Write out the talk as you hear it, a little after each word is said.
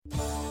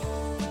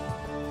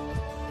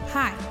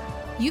Hi,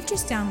 you've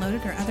just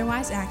downloaded or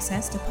otherwise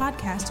accessed a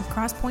podcast of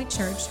Crosspoint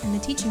Church and the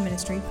teaching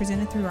ministry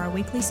presented through our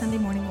weekly Sunday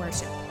morning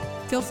worship.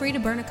 Feel free to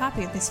burn a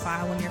copy of this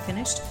file when you're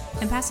finished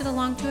and pass it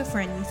along to a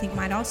friend you think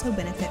might also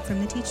benefit from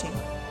the teaching.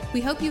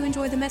 We hope you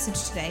enjoy the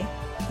message today,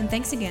 and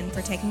thanks again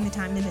for taking the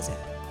time to visit.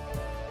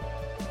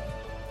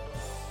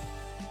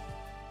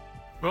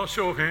 Well,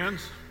 show of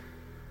hands.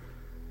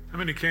 How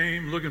many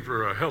came looking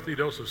for a healthy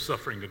dose of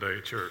suffering today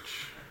at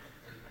church?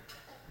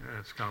 Yeah,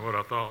 that's kind of what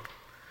I thought.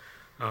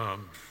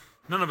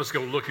 None of us go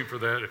looking for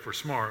that. If we're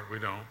smart, we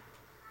don't.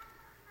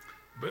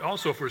 But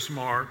also, if we're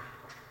smart,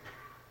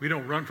 we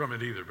don't run from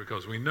it either,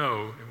 because we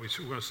know, and we're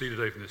going to see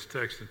today from this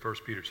text in 1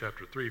 Peter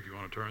chapter 3, if you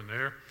want to turn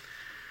there.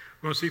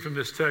 We're going to see from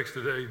this text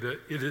today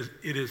that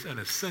it is an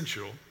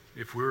essential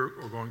if we're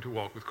going to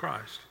walk with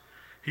Christ.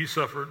 He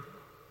suffered,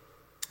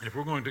 and if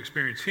we're going to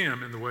experience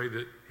Him in the way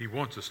that He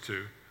wants us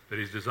to, that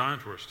He's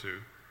designed for us to,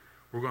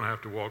 we're going to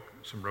have to walk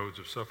some roads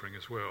of suffering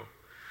as well.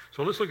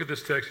 So let's look at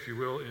this text, if you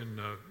will, in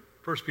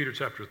 1 Peter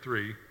chapter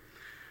 3,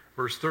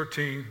 verse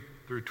 13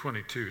 through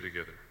 22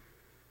 together.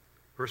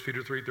 1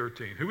 Peter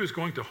 3:13. Who is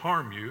going to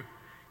harm you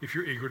if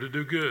you're eager to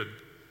do good?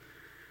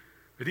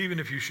 But even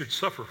if you should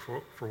suffer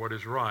for what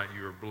is right,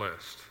 you are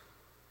blessed.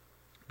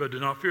 But do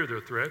not fear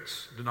their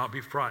threats. Do not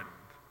be frightened.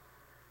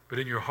 But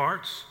in your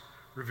hearts,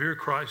 revere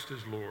Christ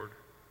as Lord.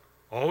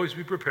 Always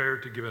be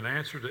prepared to give an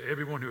answer to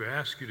everyone who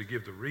asks you to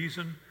give the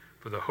reason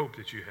for the hope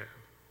that you have.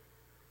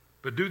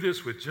 But do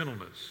this with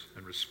gentleness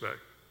and respect,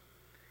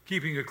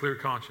 keeping a clear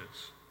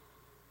conscience,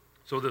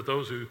 so that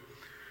those who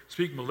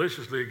speak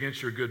maliciously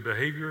against your good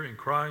behavior in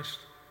Christ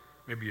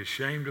may be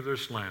ashamed of their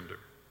slander.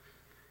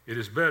 It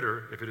is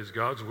better, if it is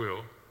God's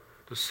will,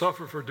 to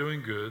suffer for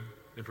doing good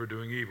than for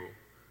doing evil.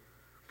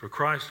 For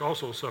Christ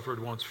also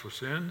suffered once for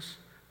sins,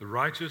 the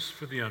righteous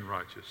for the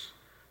unrighteous,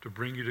 to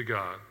bring you to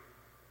God.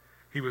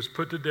 He was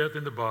put to death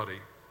in the body,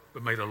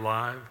 but made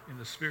alive in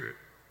the spirit.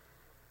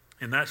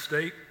 In that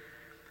state,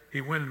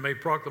 he went and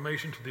made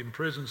proclamation to the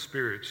imprisoned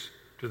spirits,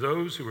 to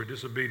those who were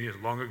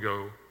disobedient long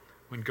ago,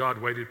 when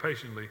God waited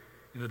patiently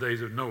in the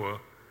days of Noah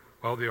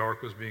while the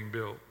ark was being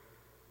built.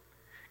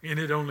 In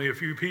it only a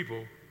few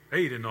people,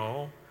 8 in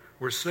all,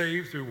 were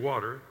saved through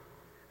water,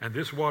 and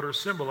this water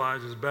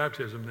symbolizes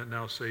baptism that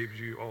now saves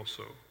you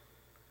also.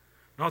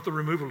 Not the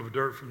removal of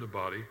dirt from the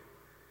body,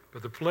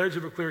 but the pledge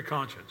of a clear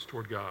conscience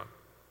toward God.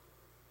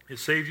 It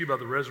saves you by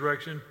the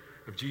resurrection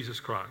of Jesus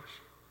Christ,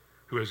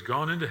 who has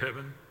gone into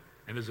heaven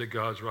and is at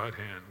God's right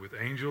hand, with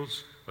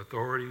angels,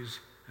 authorities,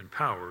 and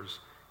powers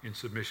in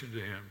submission to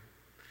him.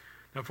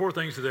 Now, 4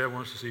 things today I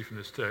want us to see from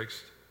this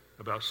text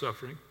about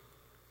suffering.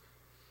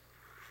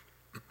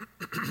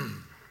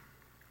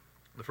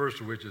 The first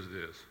of which is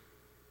this.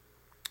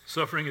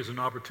 Suffering is an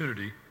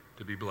opportunity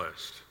to be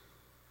blessed.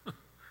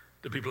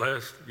 To be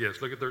blessed?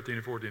 Yes, look at 13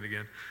 and 14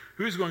 again.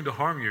 Who is going to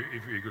harm you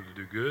if you're eager to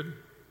do good?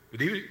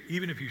 But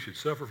even if you should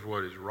suffer for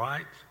what is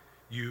right,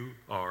 you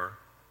are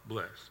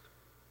blessed.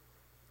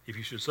 If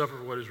you should suffer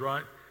for what is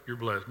right, you're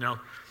blessed. Now,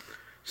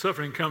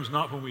 suffering comes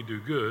not when we do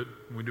good,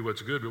 when we do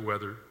what's good, but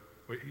whether,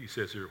 he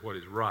says here, what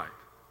is right.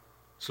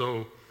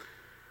 So,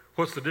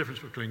 what's the difference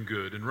between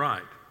good and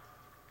right?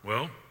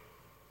 Well,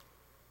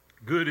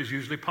 good is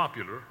usually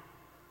popular,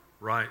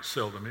 right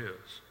seldom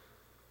is.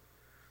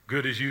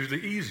 Good is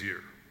usually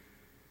easier,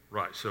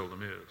 right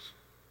seldom is.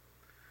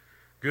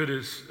 Good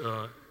is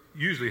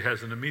usually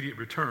has an immediate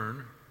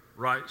return,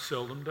 right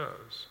seldom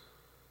does.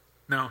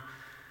 Now,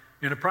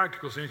 in a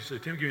practical sense, you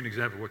say, Tim, give me an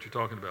example of what you're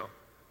talking about.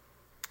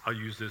 I'll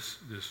use this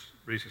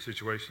recent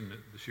situation,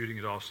 the shooting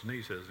at Austin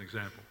East, as an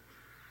example.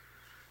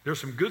 There are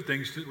some good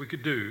things that we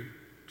could do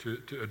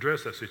to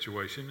address that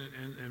situation,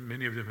 and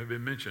many of them have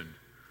been mentioned.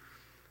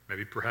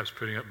 Maybe perhaps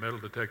putting up metal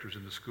detectors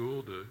in the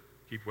school to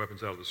keep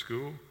weapons out of the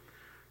school,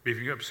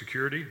 beefing up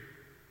security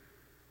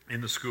in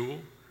the school,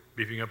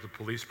 beefing up the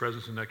police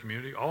presence in that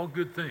community, all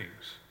good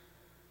things.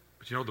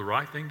 But you know the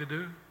right thing to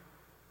do?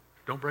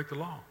 Don't break the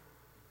law.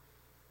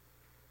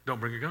 Don't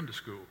bring a gun to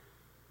school.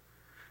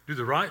 Do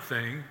the right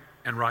thing,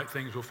 and right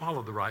things will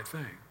follow the right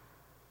thing.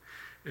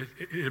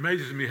 It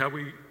amazes me how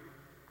we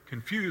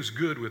confuse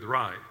good with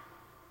right,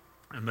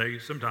 and they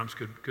sometimes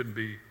couldn't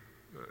be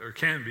or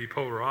can be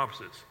polar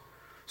opposites.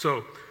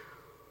 So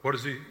what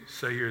does he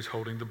say here is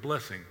holding the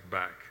blessing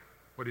back?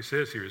 What he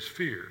says here is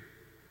fear.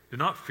 Do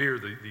not fear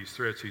these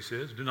threats, he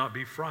says. Do not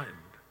be frightened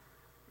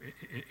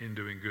in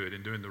doing good,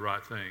 in doing the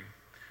right thing.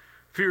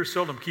 Fear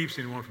seldom keeps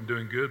anyone from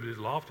doing good, but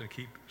it'll often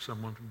keep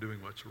someone from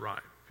doing what's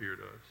right. Fear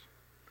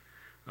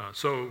does.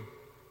 So,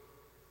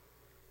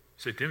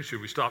 say, Tim,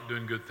 should we stop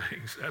doing good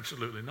things?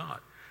 Absolutely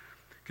not.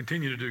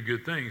 Continue to do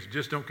good things.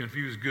 Just don't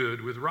confuse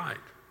good with right.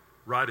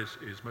 Right is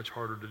much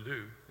harder to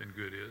do than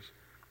good is.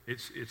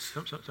 It's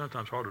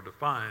sometimes harder to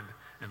find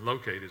and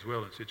locate as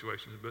well in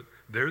situations, but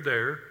they're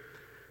there.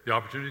 The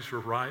opportunities for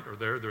right are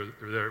there. They're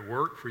there at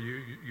work for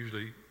you.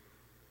 Usually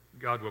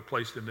God will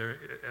place them there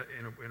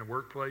in a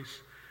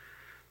workplace.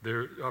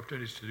 There are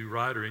opportunities to do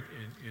right or in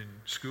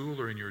school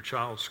or in your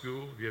child's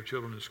school, if you have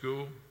children in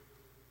school.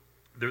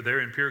 They're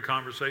there in peer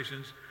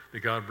conversations that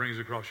God brings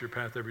across your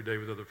path every day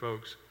with other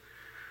folks.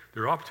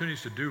 There are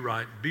opportunities to do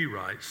right, be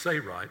right, say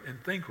right,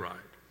 and think right.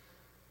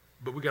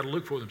 But we got to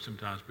look for them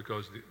sometimes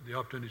because the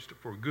opportunities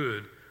for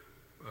good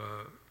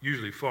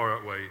usually far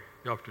outweigh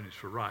the opportunities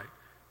for right.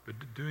 But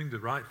doing the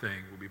right thing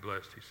will be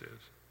blessed, he says.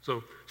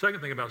 So,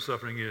 second thing about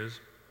suffering is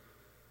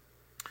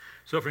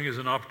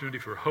an opportunity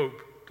for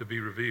hope to be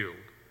revealed.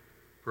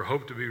 For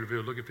hope to be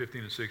revealed. Look at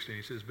 15 and 16.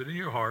 He says, but in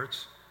your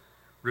hearts,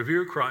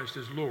 revere Christ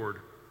as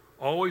Lord.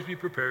 Always be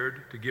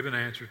prepared to give an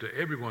answer to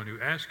everyone who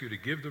asks you to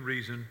give the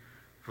reason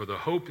for the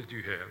hope that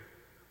you have.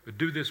 But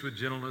do this with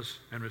gentleness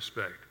and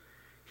respect,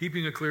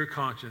 keeping a clear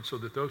conscience so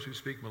that those who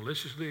speak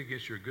maliciously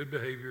against your good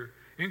behavior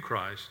in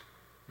Christ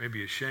may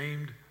be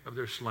ashamed of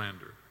their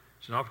slander.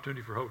 It's an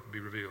opportunity for hope to be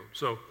revealed.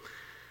 So,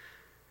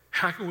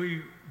 how can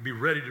we be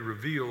ready to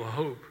reveal a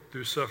hope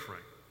through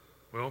suffering?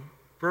 Well,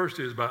 first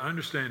is by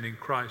understanding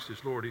Christ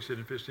as Lord. He said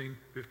in 15,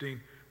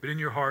 but in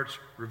your hearts,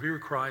 revere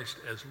Christ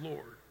as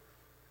Lord.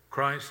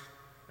 Christ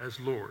as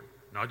Lord.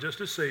 Not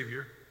just as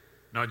Savior,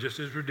 not just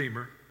as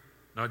Redeemer,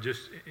 not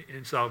just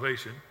in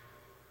salvation,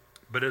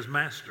 but as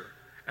Master,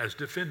 as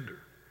Defender,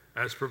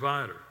 as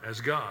Provider,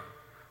 as God.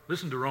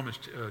 Listen to Romans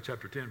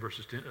chapter 10,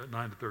 verses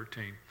 9 to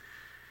 13.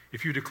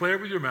 If you declare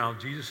with your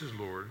mouth Jesus is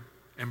Lord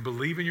and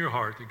believe in your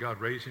heart that God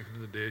raised him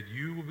from the dead,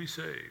 you will be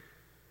saved.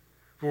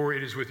 For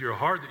it is with your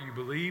heart that you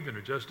believe and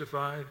are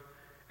justified,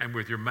 and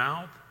with your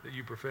mouth that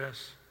you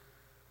profess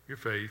your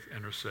faith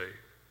and are saved.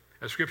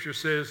 As Scripture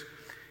says,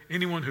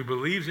 anyone who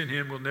believes in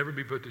him will never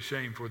be put to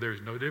shame, for there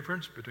is no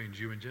difference between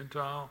Jew and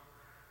Gentile.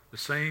 The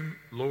same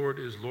Lord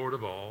is Lord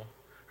of all,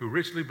 who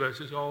richly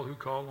blesses all who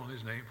call on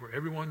his name, for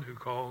everyone who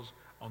calls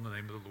on the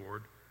name of the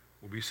Lord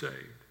will be saved.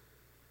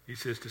 He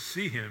says to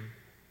see him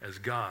as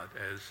God,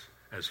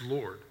 as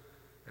Lord,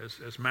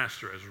 as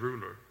Master, as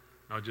ruler,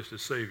 not just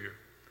as Savior.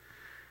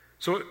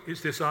 So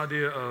it's this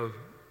idea of,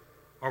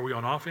 are we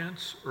on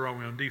offense or are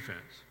we on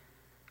defense?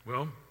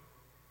 Well,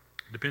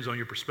 it depends on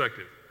your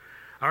perspective.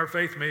 Our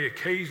faith may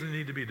occasionally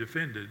need to be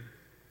defended,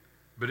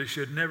 but it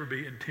should never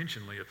be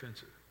intentionally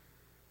offensive.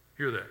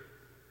 Hear that.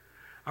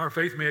 Our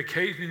faith may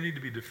occasionally need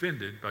to be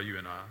defended by you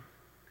and I,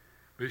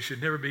 but it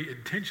should never be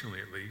intentionally,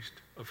 at least,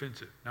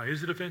 offensive. Now,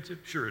 is it offensive?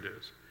 Sure it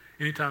is.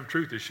 Anytime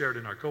truth is shared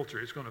in our culture,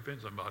 it's going to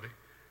offend somebody,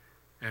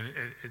 and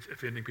it's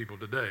offending people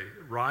today.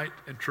 Right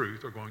and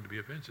truth are going to be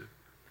offensive.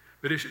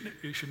 But it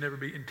should never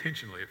be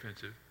intentionally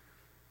offensive,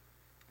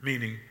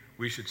 meaning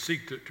we should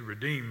seek to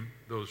redeem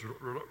those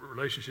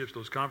relationships,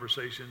 those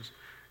conversations,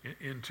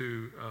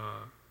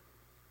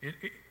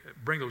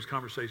 bring those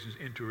conversations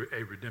into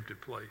a redemptive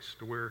place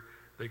to where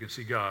they can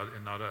see God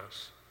and not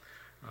us.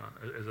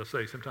 As I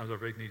say, sometimes our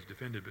faith needs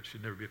defended, but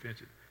should never be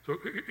offensive. So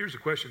here's a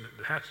question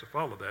that has to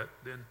follow that.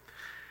 Then,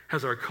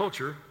 has our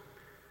culture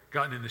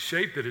gotten in the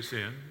shape that it's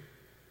in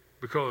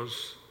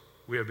because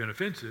we have been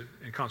offensive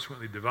and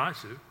consequently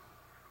divisive?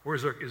 Or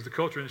is the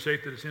culture in the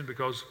shape that it's in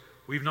because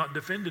we've not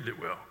defended it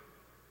well?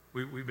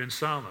 We've been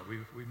silent.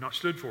 We've not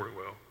stood for it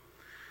well.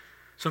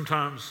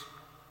 Sometimes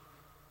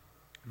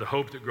the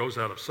hope that grows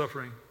out of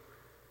suffering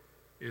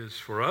is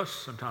for us.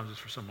 Sometimes it's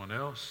for someone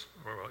else.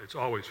 Or it's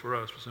always for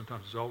us, but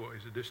sometimes it's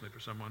always additionally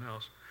for someone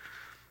else.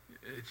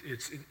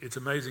 It's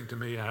amazing to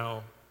me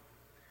how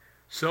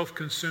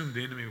self-consumed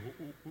the enemy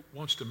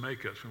wants to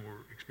make us when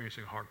we're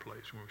experiencing a hard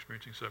place, when we're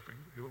experiencing suffering.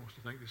 He wants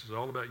to think this is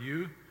all about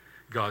you.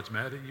 God's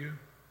mad at you.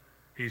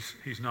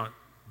 He's not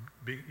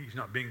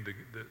being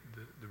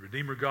the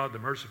Redeemer God, the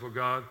merciful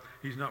God.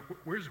 He's not.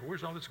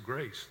 Where's all this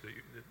grace that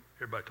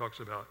everybody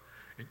talks about?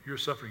 And you're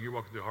suffering. You're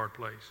walking through a hard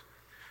place.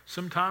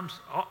 Sometimes,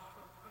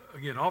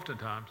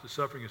 oftentimes, the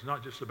suffering is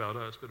not just about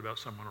us, but about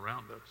someone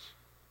around us.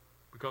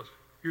 Because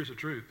here's the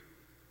truth: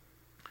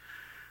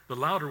 the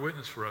louder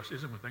witness for us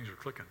isn't when things are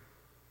clicking.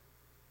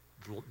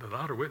 The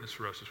louder witness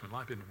for us is when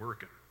life isn't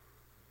working.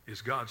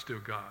 Is God still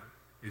God?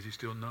 Is he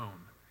still known?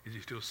 Is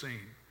he still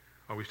seen?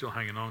 Are we still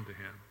hanging on to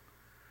him?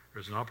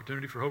 There's an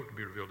opportunity for hope to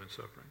be revealed in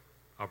suffering,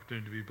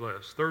 opportunity to be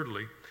blessed.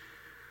 Thirdly,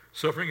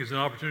 suffering is an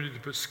opportunity to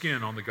put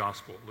skin on the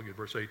gospel. Look at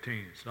verse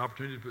 18. It's an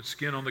opportunity to put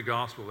skin on the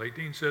gospel.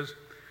 18 says,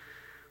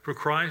 for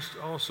Christ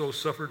also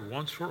suffered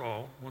once for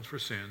all, once for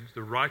sins,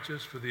 the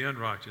righteous for the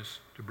unrighteous,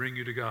 to bring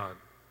you to God.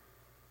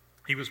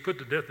 He was put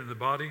to death in the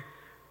body,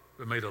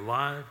 but made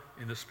alive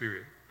in the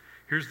spirit.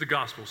 Here's the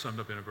gospel summed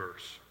up in a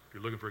verse. If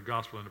you're looking for a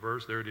gospel in a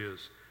verse, there it is.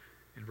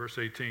 In verse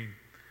 18,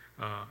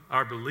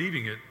 our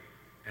believing it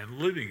and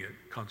living it,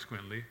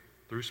 consequently,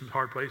 through some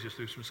hard places,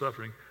 through some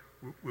suffering,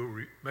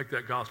 will make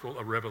that gospel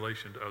a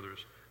revelation to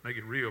others. Make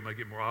it real, make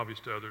it more obvious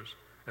to others.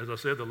 As I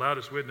said, the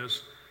loudest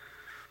witness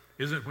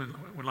isn't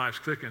when life's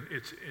clicking.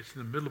 It's in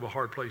the middle of a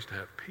hard place to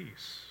have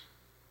peace,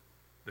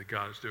 that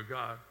God is still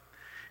God.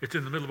 It's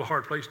in the middle of a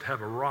hard place to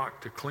have a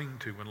rock to cling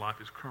to when life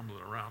is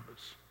crumbling around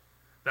us.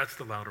 That's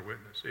the louder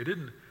witness.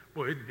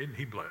 Isn't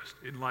he blessed?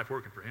 Isn't life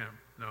working for him?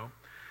 No.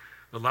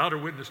 The louder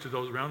witness to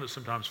those around us,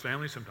 sometimes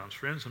family, sometimes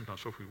friends, sometimes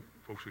folks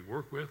we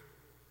work with,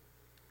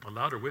 the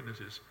louder witness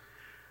is,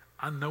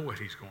 I know what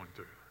he's going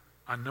through.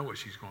 I know what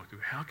she's going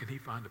through. How can he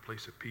find a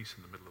place of peace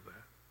in the middle of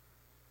that?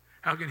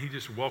 How can he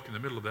just walk in the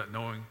middle of that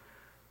knowing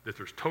that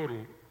there's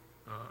total,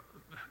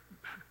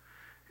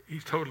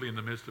 He's totally in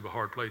the midst of a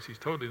hard place. He's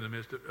totally in the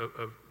midst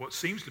of what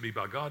seems to be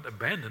by God,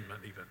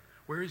 abandonment even.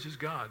 Where is his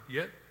God?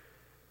 Yet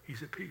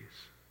he's at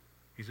peace.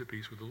 He's at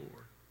peace with the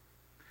Lord.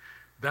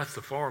 That's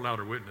the far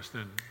louder witness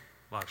than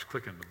life's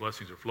clicking, the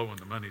blessings are flowing,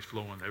 the money's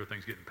flowing,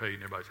 everything's getting paid,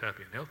 and everybody's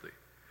happy and healthy.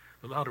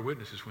 The louder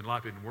witness is when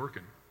life isn't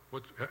working.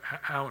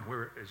 How and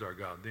where is our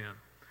God then?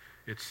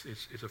 It's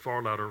a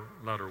far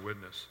louder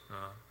witness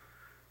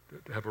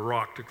to have a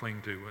rock to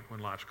cling to when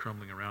life's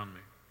crumbling around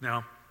me.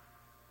 Now,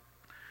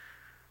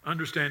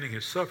 understanding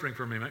his suffering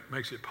for me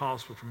makes it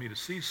possible for me to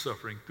see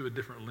suffering through a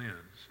different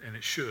lens, and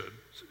it should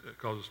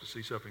cause us to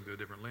see suffering through a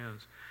different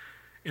lens,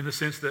 in the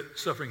sense that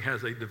suffering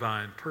has a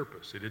divine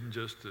purpose. It isn't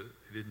just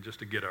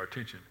to get our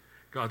attention.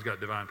 God's got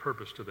divine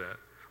purpose to that.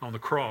 On the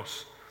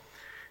cross,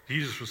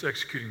 Jesus was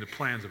executing the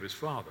plans of his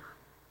Father.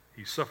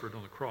 He suffered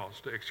on the cross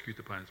to execute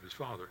the plans of his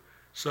Father.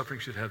 Suffering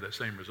should have that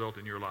same result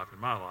in your life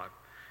and my life.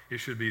 It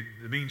should be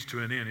the means to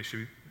an end. It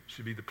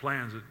should be the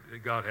plans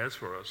that God has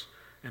for us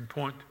and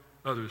point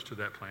others to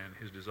that plan,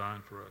 his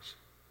design for us.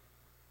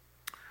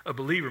 A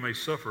believer may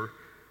suffer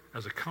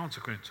as a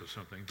consequence of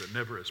something, but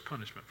never as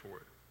punishment for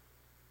it.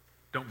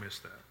 Don't miss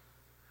that.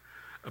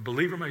 A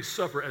believer may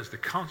suffer as the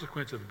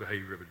consequence of the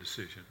behavior of a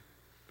decision,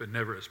 but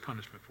never as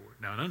punishment for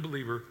it. Now, an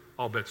unbeliever,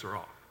 all bets are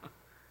off.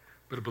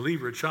 But a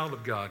believer, a child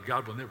of God,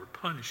 God will never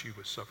punish you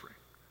with suffering.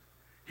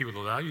 He will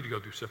allow you to go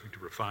through suffering to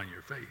refine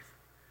your faith,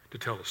 to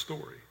tell a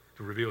story,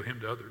 to reveal him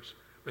to others,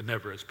 but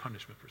never as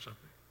punishment for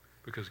something,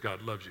 because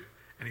God loves you.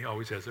 And he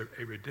always has a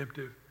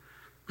redemptive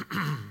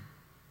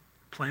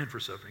plan for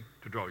suffering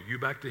to draw you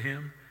back to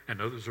him and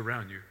others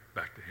around you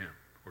back to him,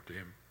 or to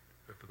him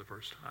for the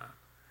first time.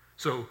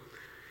 So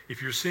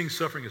if you're seeing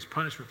suffering as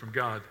punishment from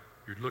God,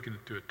 you're looking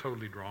at a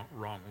totally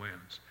wrong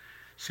lens.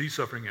 See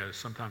suffering as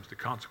sometimes the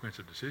consequence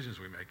of decisions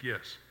we make,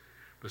 yes,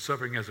 but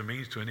suffering as a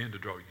means to an end to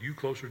draw you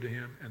closer to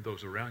him and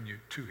those around you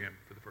to him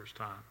for the first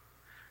time.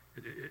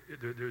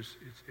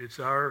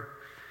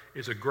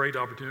 It's a great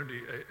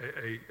opportunity,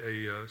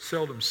 a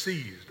seldom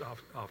seized,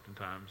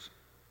 oftentimes,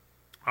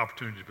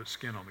 opportunity to put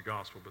skin on the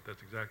gospel, but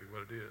that's exactly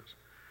what it is.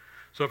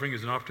 Suffering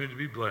is an opportunity to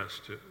be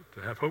blessed,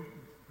 to have hope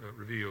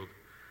revealed,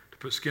 to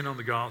put skin on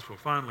the gospel.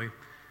 Finally,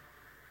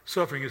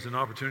 suffering is an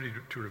opportunity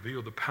to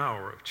reveal the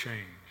power of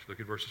change. Look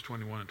at verses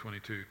 21 and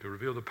 22. To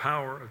reveal the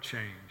power of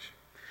change.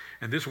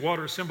 And this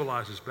water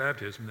symbolizes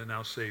baptism that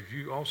now saves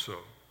you also.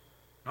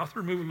 Not the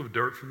removal of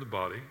dirt from the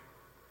body,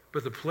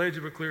 but the pledge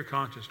of a clear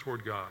conscience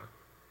toward God.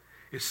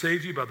 It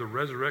saves you by the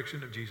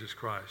resurrection of Jesus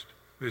Christ,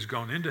 who has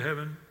gone into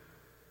heaven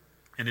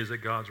and is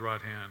at God's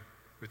right hand,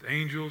 with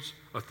angels,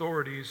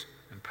 authorities,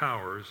 and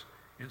powers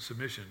in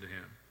submission to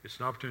him. It's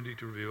an opportunity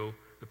to reveal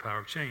the power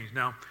of change.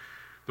 Now,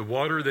 the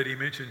water that he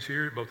mentions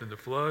here, both in the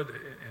flood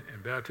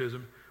and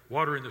baptism,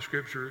 water in the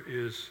Scripture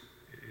is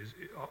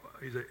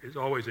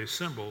always a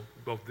symbol,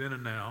 both then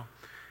and now,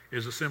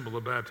 is a symbol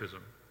of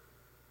baptism.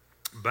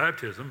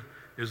 Baptism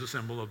is a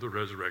symbol of the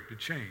resurrected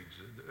change,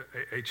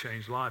 a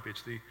changed life.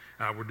 It's the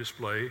outward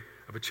display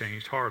of a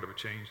changed heart, of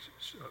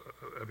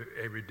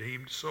a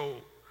redeemed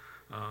soul.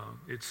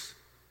 It's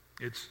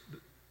a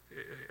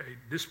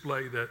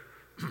display that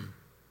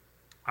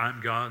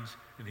I'm God's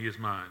and he is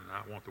mine, and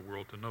I want the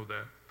world to know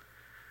that.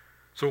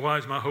 So why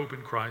is my hope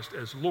in Christ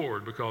as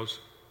Lord? Because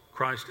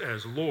Christ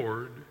as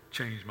Lord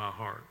changed my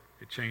heart.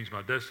 It changed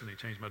my destiny,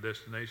 changed my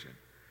destination.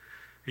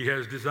 He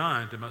has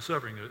designed in my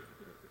suffering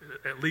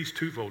at least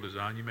twofold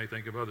design. You may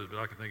think of others, but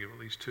I can think of at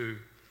least two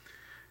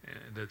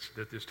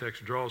that this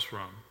text draws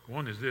from.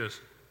 One is this,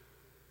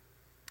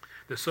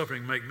 that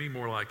suffering make me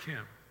more like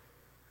him.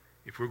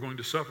 If we're going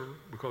to suffer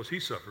because he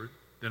suffered,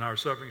 then our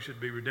suffering should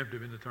be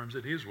redemptive in the terms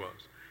that his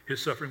was.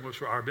 His suffering was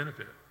for our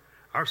benefit.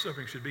 Our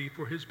suffering should be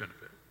for his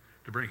benefit,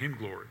 to bring him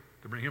glory,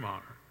 to bring him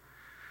honor.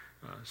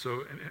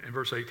 So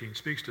verse 18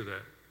 speaks to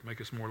that, to make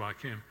us more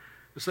like him.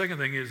 The second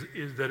thing is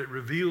that it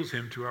reveals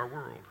him to our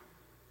world.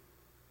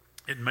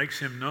 It makes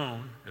him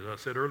known, as I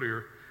said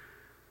earlier,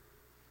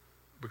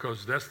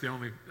 because that's the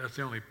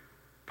only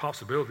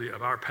possibility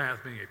of our path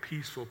being a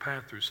peaceful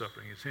path through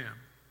suffering is him.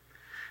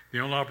 The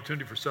only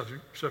opportunity for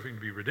suffering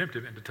to be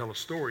redemptive and to tell a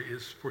story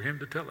is for him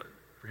to tell it,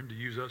 for him to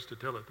use us to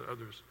tell it to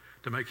others,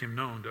 to make him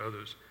known to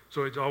others.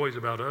 So it's always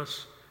about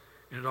us,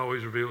 and it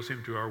always reveals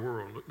him to our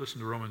world. Listen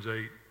to Romans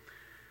 8,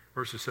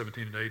 verses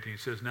 17 and 18. It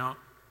says, now,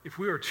 if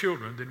we are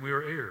children, then we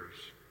are heirs,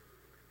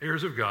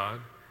 heirs of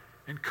God,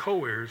 and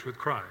co-heirs with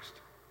Christ,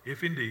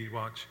 if indeed,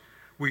 watch,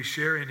 we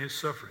share in his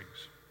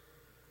sufferings,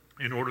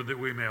 in order that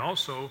we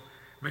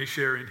may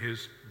share in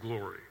his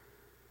glory.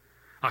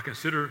 I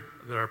consider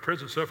that our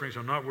present sufferings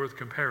are not worth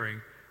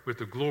comparing with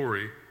the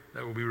glory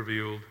that will be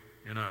revealed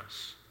in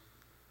us.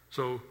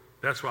 So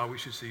that's why we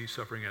should see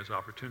suffering as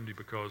opportunity,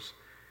 because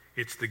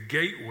it's the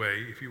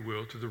gateway, if you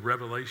will, to the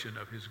revelation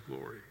of his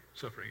glory.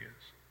 Suffering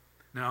is.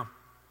 Now,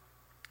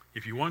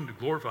 if you wanted to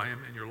glorify him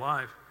in your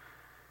life,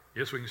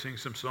 yes, we can sing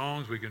some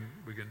songs, we can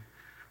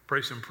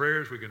pray some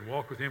prayers, we can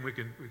walk with him, we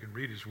can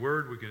read his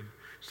word, we can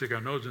stick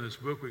our nose in this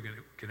book, we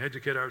can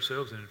educate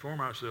ourselves and inform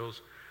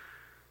ourselves.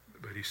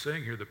 But he's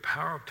saying here the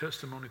power of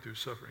testimony through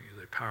suffering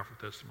is a powerful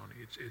testimony.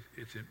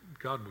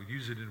 God will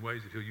use it in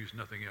ways that he'll use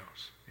nothing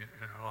else in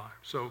our life.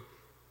 So,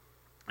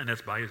 and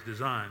that's by his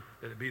design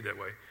that it be that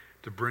way,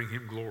 to bring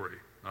him glory,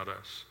 not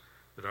us.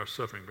 That our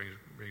suffering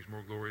brings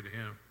more glory to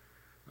him.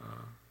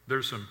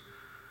 There's some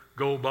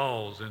gold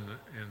balls in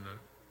the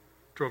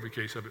trophy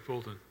case up at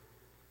Fulton.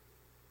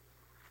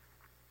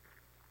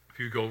 A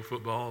few gold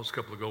footballs, a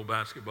couple of gold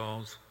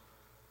basketballs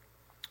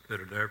that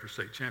are there for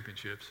state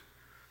championships.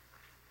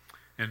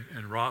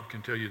 And Rob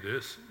can tell you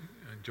this,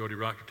 and Jody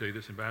Rock can tell you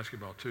this in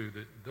basketball too,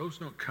 that those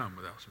don't come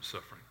without some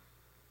suffering.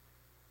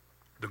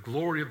 The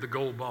glory of the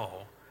gold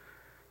ball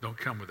don't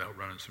come without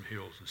running some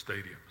hills and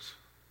stadiums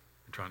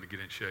and trying to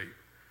get in shape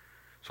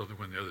so that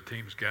when the other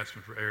team's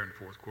gasping for air in the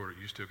fourth quarter,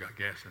 you still got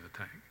gas in the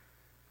tank.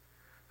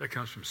 That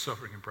comes from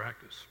suffering and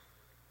practice.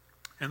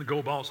 And the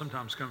gold ball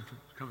sometimes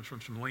comes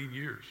from some lean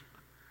years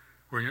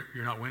where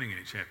you're not winning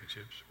any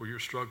championships, where you're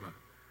struggling,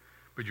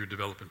 but you're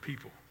developing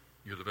people.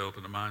 You're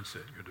developing a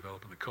mindset. You're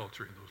developing a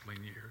culture in those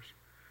lean years.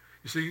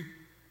 You see,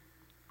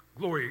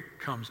 glory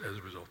comes as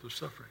a result of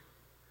suffering.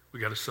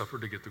 We got to suffer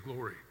to get the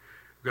glory.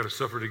 We've got to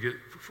suffer to get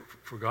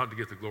for God to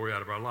get the glory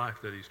out of our life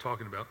that he's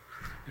talking about.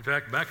 In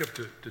fact, back up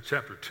to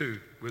chapter 2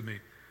 with me,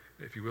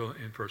 if you will,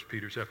 in 1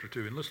 Peter chapter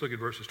 2. And let's look at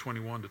verses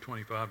 21 to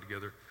 25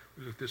 together.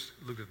 We looked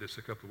at this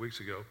a couple of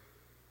weeks ago.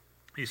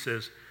 He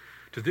says,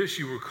 "To this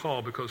you were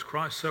called because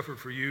Christ suffered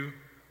for you,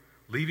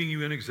 leaving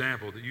you an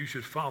example that you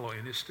should follow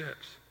in his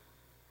steps.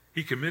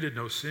 He committed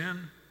no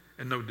sin,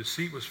 and no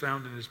deceit was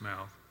found in his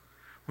mouth.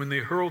 When they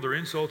hurled their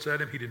insults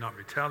at him, he did not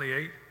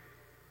retaliate.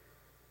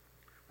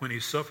 When he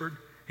suffered,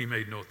 he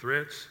made no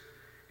threats.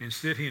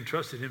 Instead, he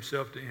entrusted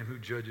himself to him who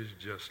judges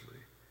justly.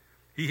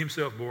 He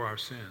himself bore our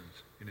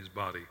sins in his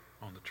body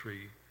on the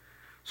tree,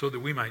 so that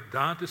we might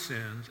die to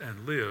sins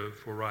and live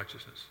for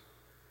righteousness.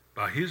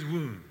 By his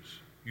wounds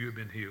you have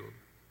been healed.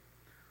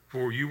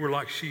 For you were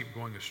like sheep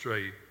going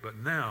astray, but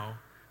now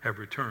have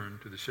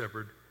returned to the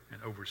shepherd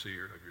and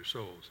overseer of your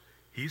souls."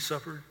 He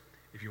suffered.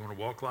 If you want to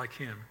walk like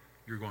him,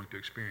 you're going to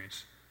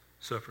experience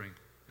suffering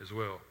as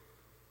well.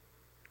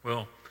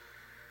 Well,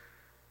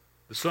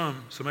 the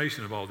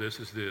summation of all this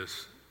is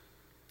this: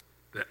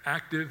 the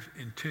active,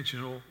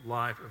 intentional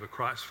life of a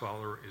Christ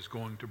follower is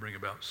going to bring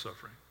about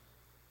suffering.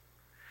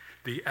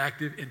 The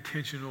active,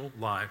 intentional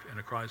life in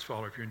a Christ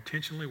follower, if you're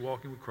intentionally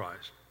walking with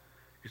Christ,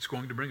 it's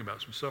going to bring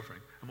about some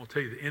suffering. I'm going to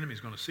tell you, the enemy's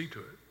going to see to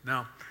it.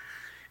 Now,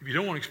 if you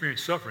don't want to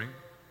experience suffering,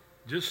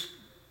 just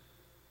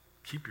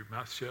keep your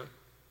mouth shut.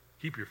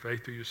 Keep your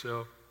faith to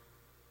yourself.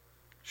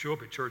 Show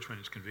up at church when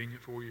it's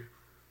convenient for you.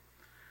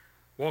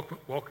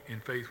 Walk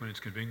in faith when it's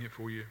convenient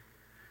for you.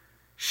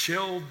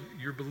 Shelve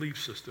your belief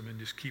system and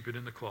just keep it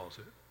in the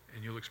closet,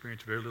 and you'll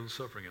experience very little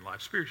suffering in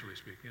life, spiritually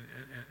speaking,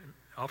 and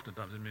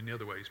oftentimes in many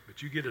other ways.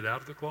 But you get it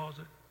out of the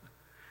closet.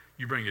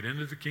 You bring it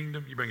into the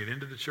kingdom. You bring it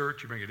into the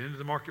church. You bring it into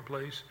the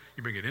marketplace.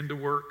 You bring it into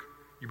work.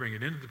 You bring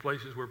it into the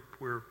places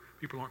where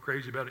people aren't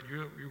crazy about it.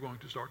 You're going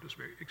to start to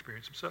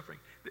experience some suffering.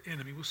 The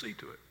enemy will see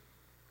to it.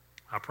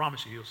 I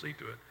promise you, he'll see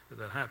to it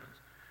that happens.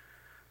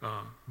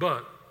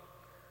 But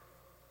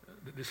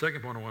the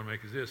second point I want to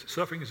make is this: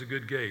 suffering is a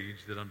good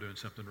gauge that I'm doing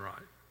something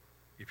right.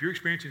 If you're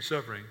experiencing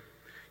suffering,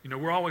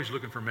 we're always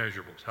looking for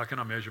measurables. How can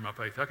I measure my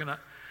faith? How can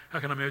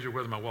I measure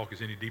whether my walk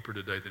is any deeper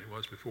today than it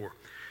was before?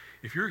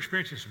 If you're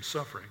experiencing some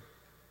suffering,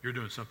 you're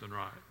doing something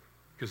right,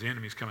 because the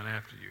enemy's coming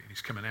after you, and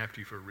he's coming after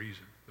you for a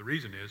reason. The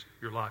reason is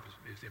your life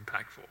is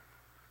impactful.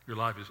 Your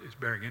life is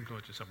bearing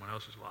influence in someone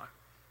else's life.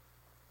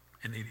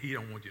 And he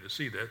don't want you to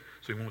see that,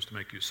 so he wants to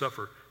make you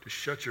suffer, to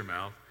shut your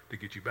mouth, to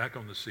get you back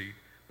on the seat,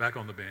 back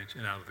on the bench,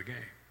 and out of the game.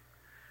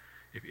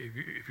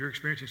 If you're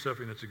experiencing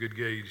suffering, that's a good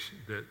gauge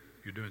that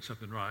you're doing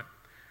something right.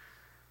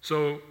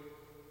 So,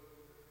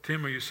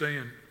 Tim, are you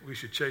saying we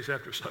should chase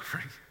after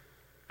suffering?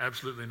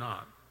 Absolutely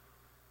not.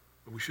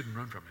 But we shouldn't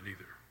run from it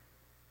either.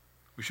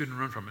 We shouldn't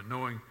run from it,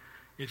 knowing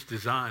it's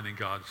designed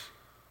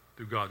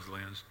through God's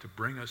lens to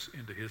bring us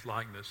into his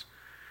likeness,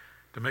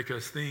 to make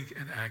us think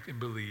and act and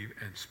believe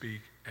and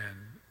speak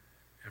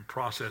and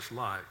process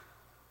life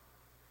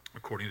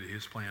according to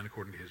his plan,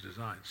 according to his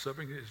design.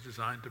 Suffering is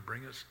designed to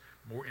bring us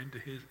more into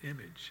his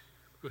image,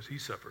 because he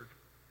suffered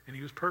and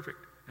he was perfect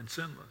and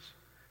sinless.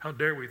 How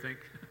dare we think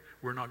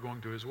we're not going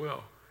to as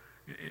well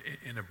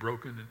in a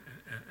broken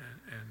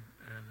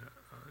and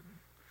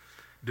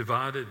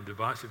divided and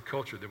divisive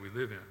culture that we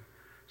live in.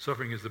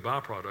 Suffering is the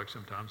byproduct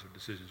sometimes of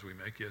decisions we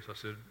make. Yes, I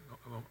said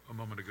a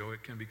moment ago,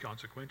 it can be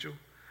consequential.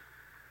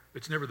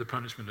 It's never the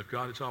punishment of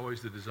God. It's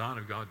always the design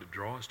of God to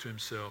draw us to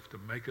himself, to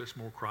make us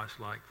more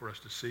Christ-like, for us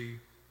to see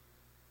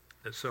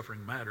that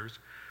suffering matters,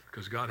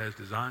 because God has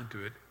designed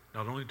to it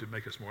not only to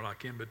make us more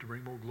like him, but to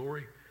bring more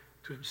glory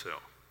to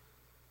himself.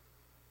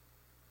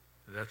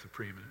 And that's of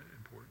preeminent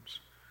importance.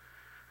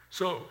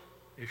 So,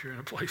 if you're in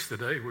a place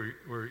today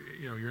where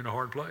you're in a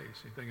hard place,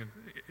 you're thinking,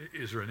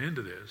 is there an end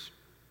to this?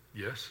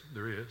 Yes,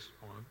 there is.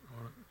 I want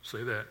to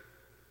say that.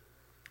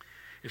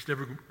 It's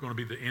never going to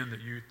be the end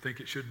that you think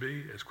it should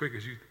be, as quick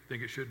as you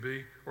think it should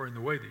be, or in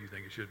the way that you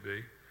think it should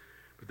be.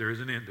 But there is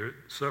an end.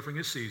 Suffering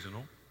is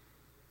seasonal.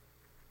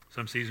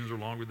 Some seasons are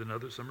longer than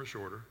others, some are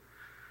shorter.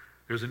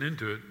 There's an end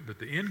to it, but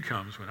the end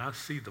comes when I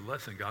see the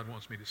lesson God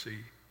wants me to see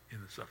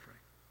in the suffering.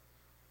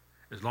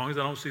 As long as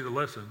I don't see the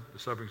lesson, the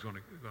suffering's going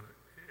to,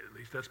 at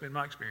least that's been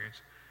my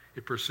experience,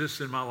 it persists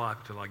in my life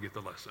until I get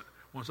the lesson.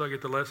 Once I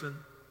get the lesson,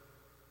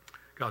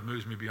 God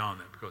moves me beyond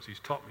that because he's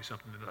taught me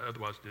something that I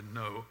otherwise didn't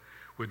know,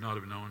 would not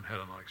have known had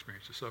I not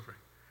experienced the suffering.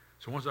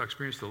 So once I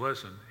experience the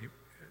lesson,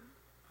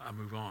 I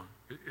move on.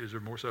 Is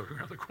there more suffering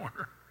around the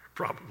corner?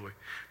 Probably.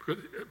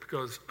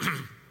 Because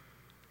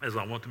as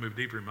I want to move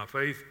deeper in my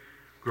faith,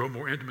 grow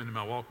more intimate in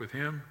my walk with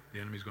him, the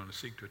enemy's going to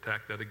seek to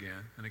attack that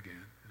again and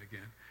again and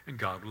again. And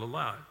God will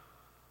allow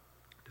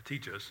it to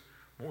teach us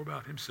more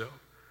about himself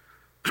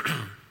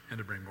and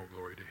to bring more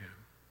glory to him.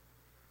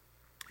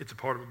 It's a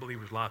part of a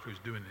believer's life who's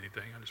doing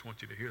anything. I just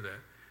want you to hear that.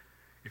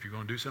 If you're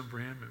going to do something for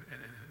him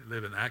and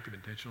live an active,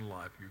 intentional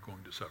life, you're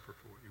going to suffer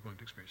for it. You're going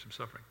to experience some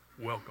suffering.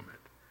 Welcome it.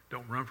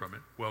 Don't run from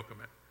it. Welcome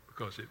it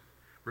because it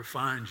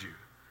refines you.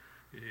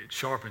 It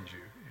sharpens you.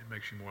 It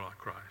makes you more like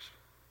Christ.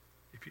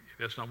 If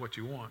that's not what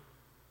you want,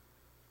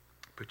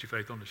 put your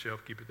faith on the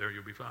shelf, keep it there,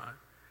 you'll be fine.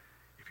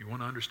 If you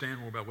want to understand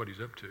more about what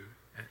he's up to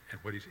and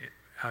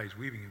how he's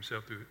weaving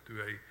himself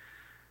through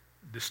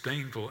a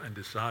disdainful and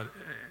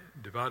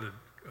divided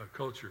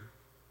culture,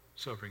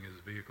 suffering is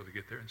a vehicle to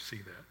get there and see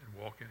that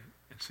and walk in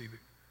it and see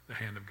the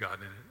hand of God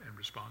in it and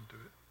respond to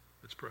it.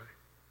 Let's pray.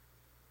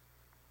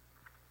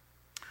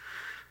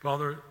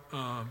 Father,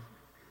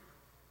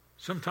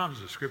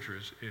 sometimes the scripture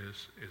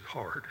is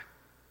hard.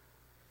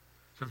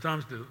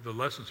 Sometimes the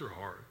lessons are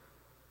hard.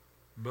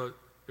 But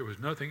there was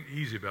nothing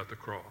easy about the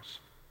cross.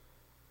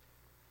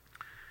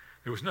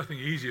 There was nothing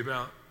easy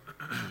about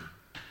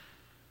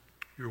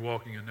you're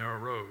walking a narrow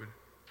road,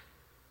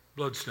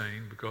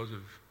 bloodstained because of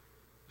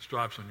the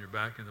stripes on your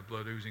back and the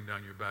blood oozing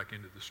down your back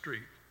into the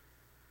street.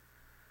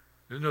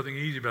 There's nothing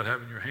easy about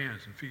having your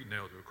hands and feet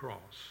nailed to a cross.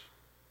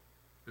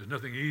 There's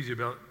nothing easy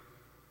about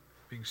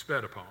being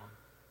spat upon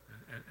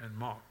and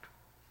mocked.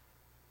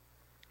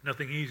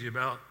 Nothing easy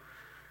about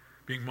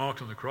being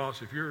mocked on the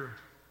cross. If you're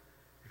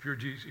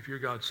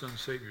God's son,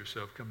 save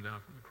yourself, come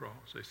down from the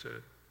cross, they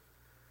said.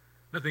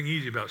 Nothing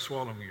easy about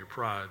swallowing your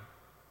pride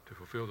to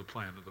fulfill the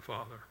plan of the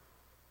Father.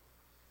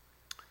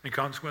 And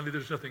consequently,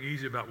 there's nothing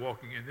easy about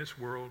walking in this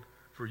world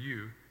for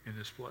you in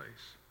this place.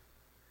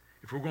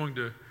 If we're going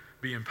to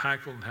be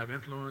impactful and have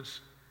influence,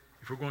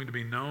 if we're going to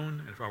be known,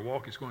 and if our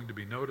walk is going to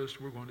be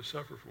noticed, we're going to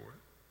suffer for it.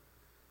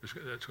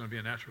 That's going to be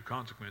a natural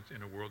consequence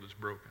in a world that's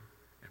broken.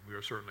 And we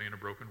are certainly in a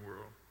broken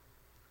world.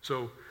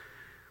 So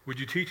would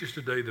you teach us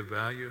today the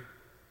value,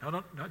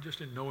 not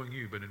just in knowing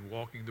you, but in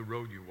walking the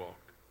road you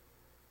walked?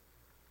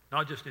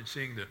 Not just in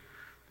seeing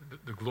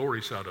the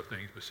glory side of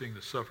things, but seeing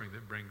the suffering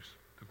that brings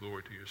the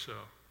glory to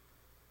yourself.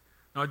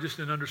 Not just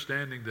in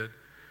understanding that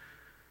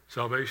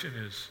salvation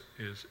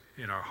is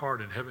in our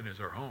heart and heaven is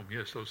our home.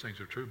 Yes, those things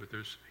are true, but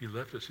he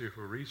left us here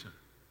for a reason.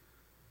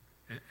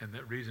 And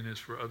that reason is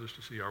for others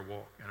to see our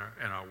walk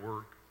and our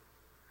work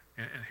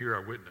and hear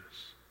our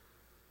witness.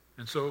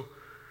 And so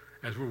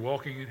as we're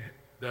walking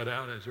that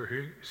out, as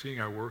we're seeing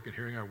our work and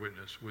hearing our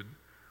witness, would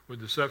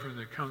the suffering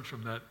that comes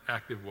from that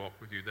active walk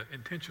with you, that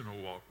intentional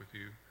walk with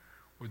you,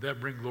 would that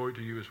bring glory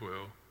to you as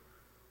well?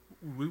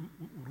 Would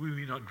we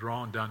be not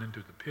drawn down into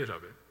the pit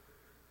of it,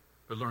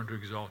 but learn to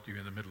exalt you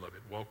in the middle of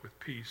it, walk with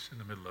peace in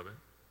the middle of it,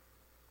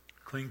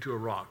 cling to a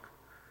rock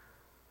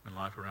when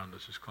life around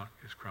us is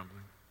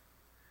crumbling.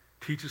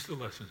 Teach us the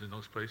lessons in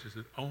those places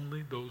that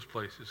only those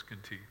places can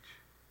teach.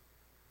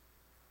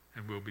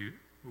 And we'll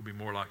be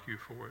more like you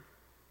for it.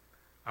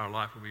 Our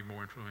life will be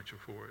more influential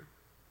for it.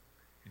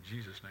 In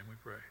Jesus' name we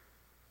pray.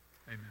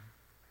 Amen.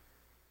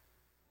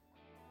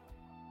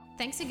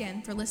 Thanks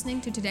again for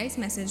listening to today's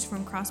message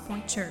from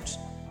Crosspoint Church,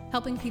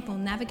 helping people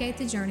navigate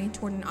the journey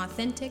toward an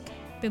authentic,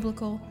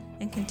 biblical,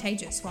 and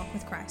contagious walk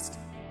with Christ.